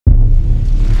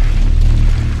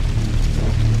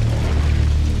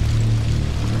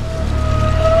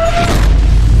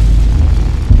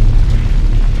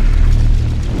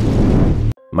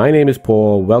My name is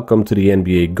Paul, welcome to the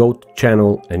NBA GOAT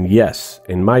channel, and yes,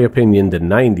 in my opinion, the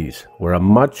 90s were a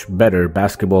much better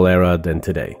basketball era than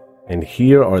today, and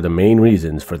here are the main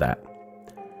reasons for that.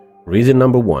 Reason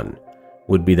number one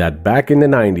would be that back in the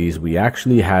 90s, we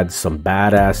actually had some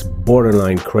badass,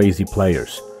 borderline crazy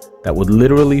players that would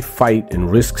literally fight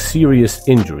and risk serious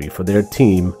injury for their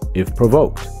team if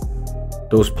provoked.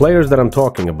 Those players that I'm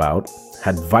talking about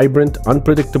had vibrant,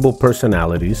 unpredictable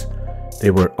personalities. They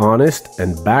were honest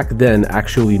and back then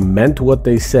actually meant what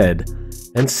they said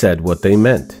and said what they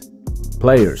meant.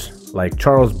 Players like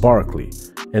Charles Barkley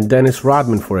and Dennis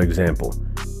Rodman, for example,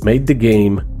 made the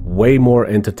game way more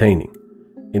entertaining.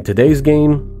 In today's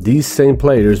game, these same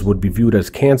players would be viewed as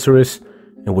cancerous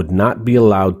and would not be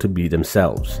allowed to be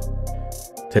themselves.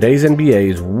 Today's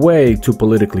NBA is way too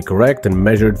politically correct and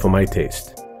measured for my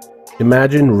taste.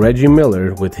 Imagine Reggie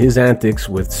Miller with his antics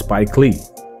with Spike Lee.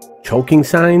 Choking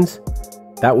signs?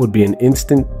 That would be an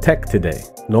instant tech today,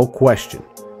 no question.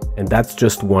 And that's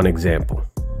just one example.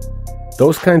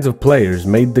 Those kinds of players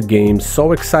made the game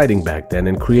so exciting back then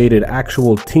and created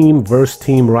actual team versus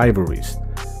team rivalries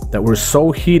that were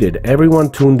so heated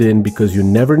everyone tuned in because you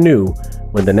never knew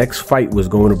when the next fight was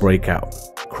going to break out.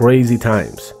 Crazy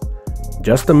times.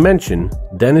 Just to mention,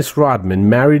 Dennis Rodman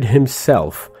married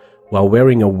himself while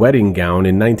wearing a wedding gown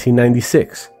in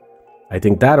 1996. I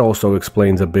think that also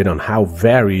explains a bit on how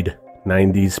varied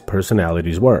 90s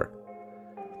personalities were.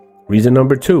 Reason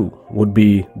number two would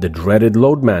be the dreaded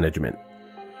load management.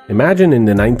 Imagine in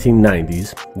the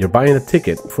 1990s, you're buying a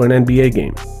ticket for an NBA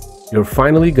game. You're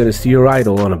finally going to see your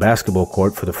idol on a basketball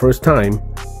court for the first time,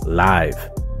 live.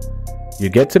 You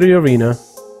get to the arena,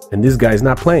 and this guy's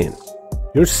not playing.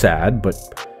 You're sad, but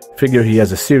figure he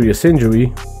has a serious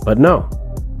injury, but no.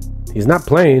 He's not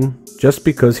playing just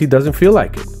because he doesn't feel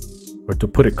like it. Or to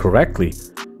put it correctly,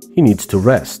 he needs to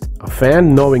rest. A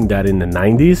fan knowing that in the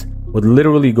 90s would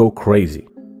literally go crazy.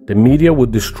 The media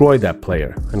would destroy that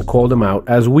player and call them out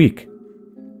as weak.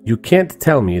 You can't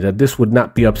tell me that this would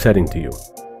not be upsetting to you.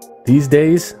 These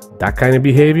days, that kind of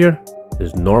behavior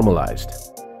is normalized.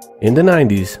 In the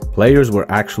 90s, players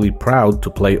were actually proud to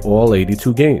play all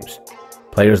 82 games.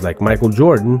 Players like Michael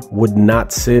Jordan would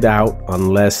not sit out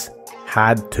unless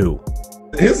had to.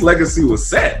 His legacy was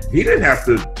set. He didn't have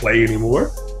to play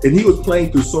anymore. And he was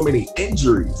playing through so many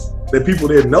injuries that people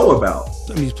didn't know about.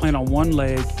 I mean, he's playing on one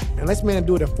leg. And this man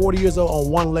do it at 40 years old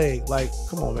on one leg. Like,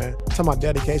 come on, man. Talking about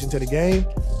dedication to the game.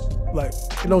 Like,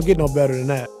 it don't get no better than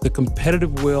that. The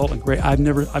competitive will and great. I've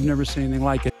never seen anything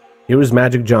like it. Here is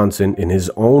Magic Johnson in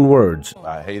his own words.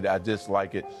 I hate it. I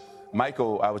dislike it.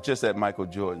 I was just at Michael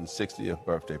Jordan's 60th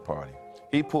birthday party.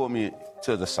 He pulled me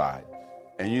to the side.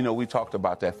 And you know, we talked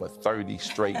about that for 30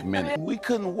 straight minutes. We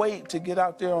couldn't wait to get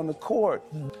out there on the court.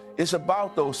 It's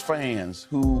about those fans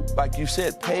who, like you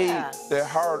said, paid their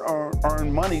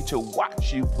hard-earned money to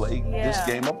watch you play this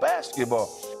game of basketball.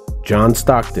 John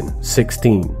Stockton,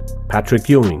 16. Patrick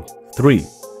Ewing, 3.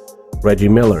 Reggie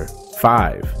Miller,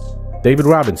 5. David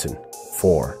Robinson,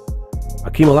 4.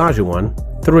 Hakeem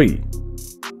Olajuwon, 3.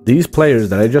 These players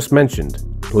that I just mentioned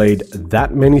played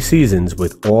that many seasons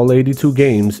with all 82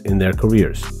 games in their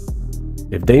careers.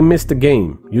 If they missed a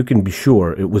game, you can be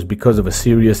sure it was because of a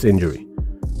serious injury.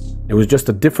 It was just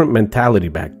a different mentality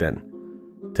back then.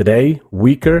 Today,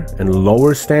 weaker and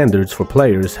lower standards for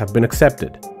players have been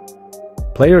accepted.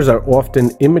 Players are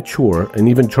often immature, and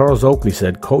even Charles Oakley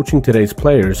said coaching today's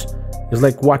players is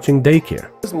like watching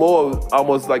daycare. It's more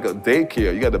almost like a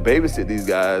daycare. You got to babysit these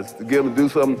guys to get them to do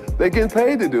something they're getting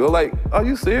paid to do. Like, are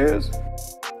you serious?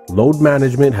 Load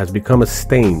management has become a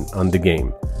stain on the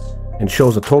game and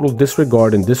shows a total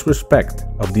disregard and disrespect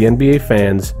of the NBA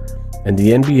fans, and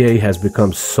the NBA has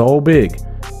become so big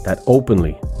that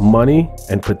openly, money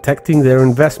and protecting their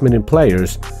investment in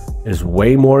players is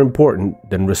way more important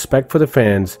than respect for the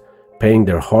fans paying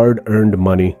their hard-earned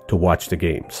money to watch the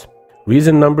games.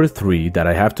 Reason number 3 that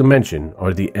I have to mention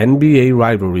are the NBA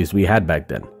rivalries we had back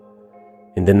then.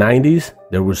 In the 90s,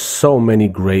 there were so many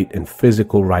great and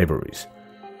physical rivalries.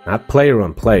 Not player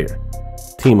on player,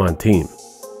 team on team.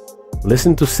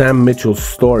 Listen to Sam Mitchell's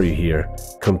story here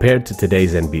compared to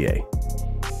today's NBA.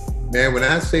 Man, when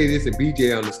I say this, and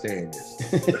BJ understands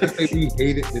this, when I say we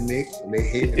hated the Knicks and they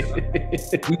hated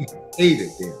us, we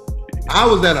hated them. I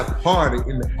was at a party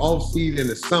in the off-season in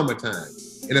the summertime,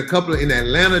 in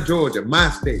Atlanta, Georgia,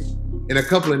 my state, and a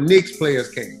couple of Knicks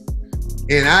players came.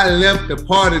 And I left the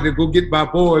party to go get my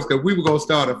boys because we were going to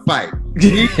start a fight.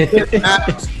 We did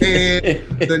not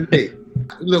stand the Knicks.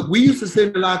 Look, we used to sit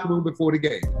in the locker room before the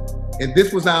game, and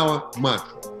this was our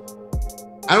mantra.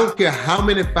 I don't care how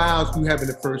many fouls you have in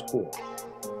the first quarter.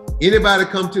 Anybody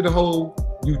come to the hole,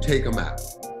 you take them out,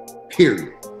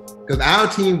 period. because our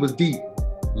team was deep.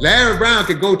 Larry Brown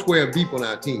could go 12 deep on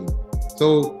our team.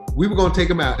 So we were going to take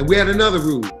him out. And we had another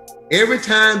rule. Every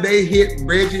time they hit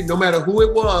Reggie, no matter who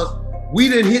it was, we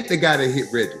didn't hit the guy that hit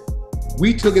Reggie.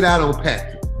 We took it out on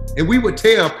Patrick. And we would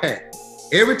tell Pat.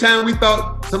 Every time we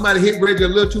thought somebody hit Reggie a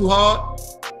little too hard,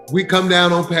 we come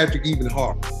down on Patrick even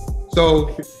harder.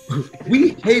 So we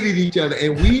hated each other,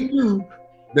 and we knew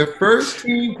the first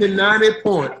team to 90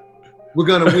 points were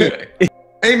gonna win.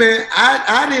 Hey man,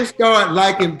 I didn't start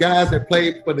liking guys that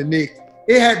played for the Knicks.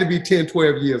 It had to be 10,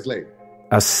 12 years later.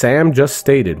 As Sam just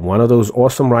stated, one of those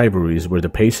awesome rivalries were the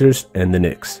Pacers and the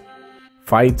Knicks.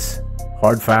 Fights,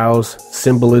 hard fouls,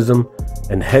 symbolism,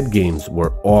 and head games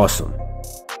were awesome.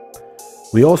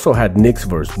 We also had Knicks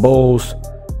versus Bulls,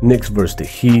 Knicks versus the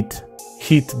Heat,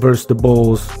 Heat versus the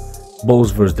Bulls,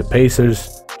 Bulls versus the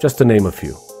Pacers, just to name a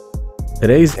few.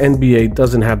 Today's NBA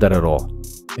doesn't have that at all.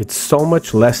 It's so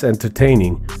much less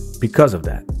entertaining because of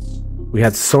that. We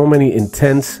had so many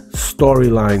intense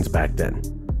storylines back then.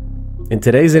 In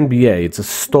today's NBA, it's a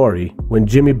story when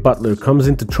Jimmy Butler comes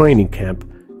into training camp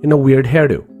in a weird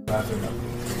hairdo.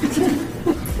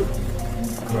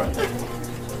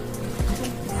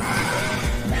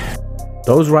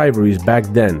 Those rivalries back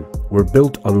then were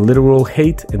built on literal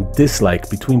hate and dislike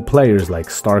between players like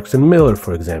Starks and Miller,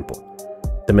 for example.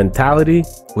 The mentality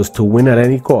was to win at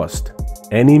any cost,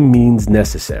 any means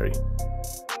necessary.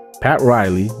 Pat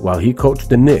Riley, while he coached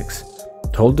the Knicks,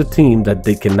 told the team that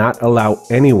they cannot allow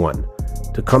anyone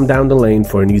to come down the lane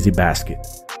for an easy basket.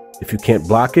 If you can't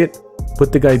block it,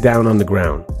 put the guy down on the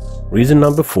ground. Reason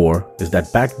number 4 is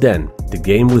that back then, the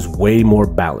game was way more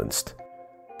balanced.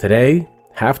 Today,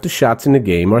 half the shots in the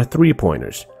game are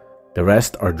three-pointers. The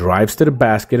rest are drives to the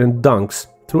basket and dunks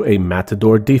through a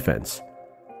matador defense.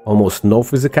 Almost no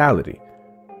physicality.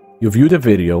 You view the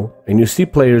video and you see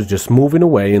players just moving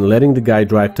away and letting the guy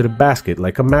drive to the basket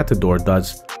like a matador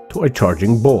does to a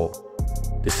charging bull.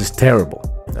 This is terrible.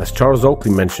 As Charles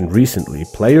Oakley mentioned recently,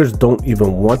 players don't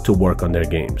even want to work on their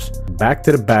games. Back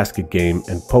to the basket game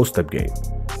and post-up game.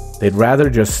 They'd rather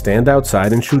just stand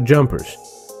outside and shoot jumpers.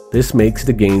 This makes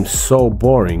the game so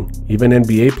boring, even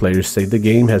NBA players say the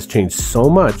game has changed so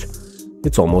much,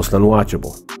 it's almost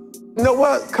unwatchable. You know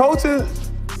what? Coaching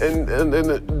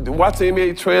and watching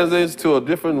NBA transition to a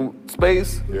different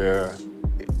space, yeah,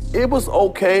 it was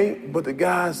okay, but the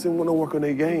guys didn't want to work on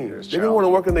their game. They didn't want to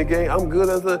work on their game. I'm good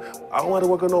as I don't want to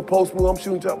work on no post move. I'm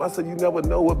shooting jump. I said, you never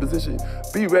know what position.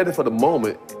 Be ready for the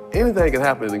moment. Anything can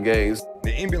happen in the games.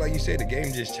 The NBA, like you said, the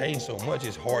game just changed so much,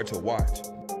 it's hard to watch.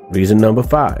 Reason number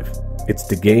 5, it's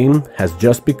the game has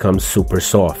just become super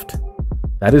soft.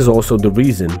 That is also the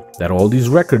reason that all these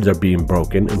records are being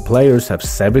broken and players have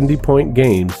 70-point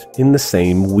games in the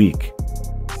same week.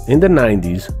 In the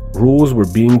 90s, rules were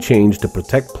being changed to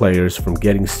protect players from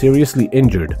getting seriously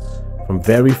injured from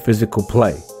very physical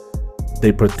play.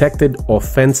 They protected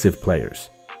offensive players.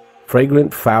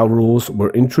 Flagrant foul rules were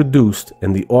introduced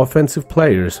and the offensive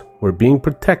players were being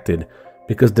protected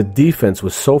because the defense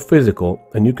was so physical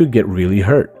and you could get really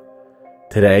hurt.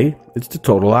 Today, it's the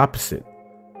total opposite.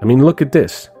 I mean, look at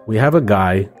this. We have a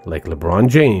guy like LeBron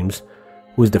James,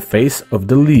 who is the face of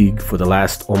the league for the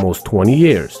last almost 20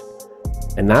 years.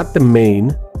 And not the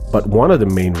main, but one of the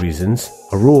main reasons,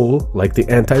 a rule like the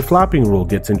anti-flopping rule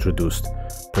gets introduced,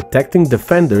 protecting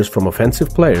defenders from offensive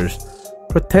players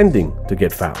pretending to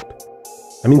get fouled.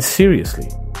 I mean, seriously,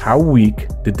 how weak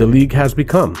did the league has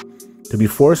become to be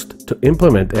forced to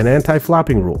implement an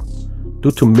anti-flopping rule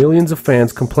due to millions of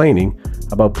fans complaining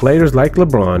about players like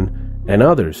LeBron and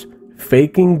others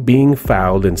faking being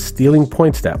fouled and stealing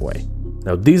points that way.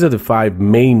 Now, these are the 5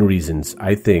 main reasons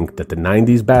I think that the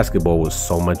 90s basketball was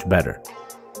so much better.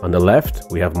 On the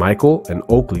left, we have Michael and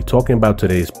Oakley talking about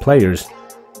today's players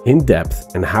in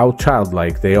depth and how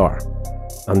childlike they are.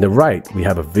 On the right, we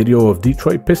have a video of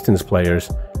Detroit Pistons players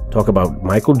talk about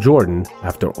Michael Jordan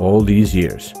after all these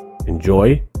years.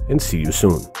 Enjoy and see you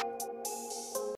soon.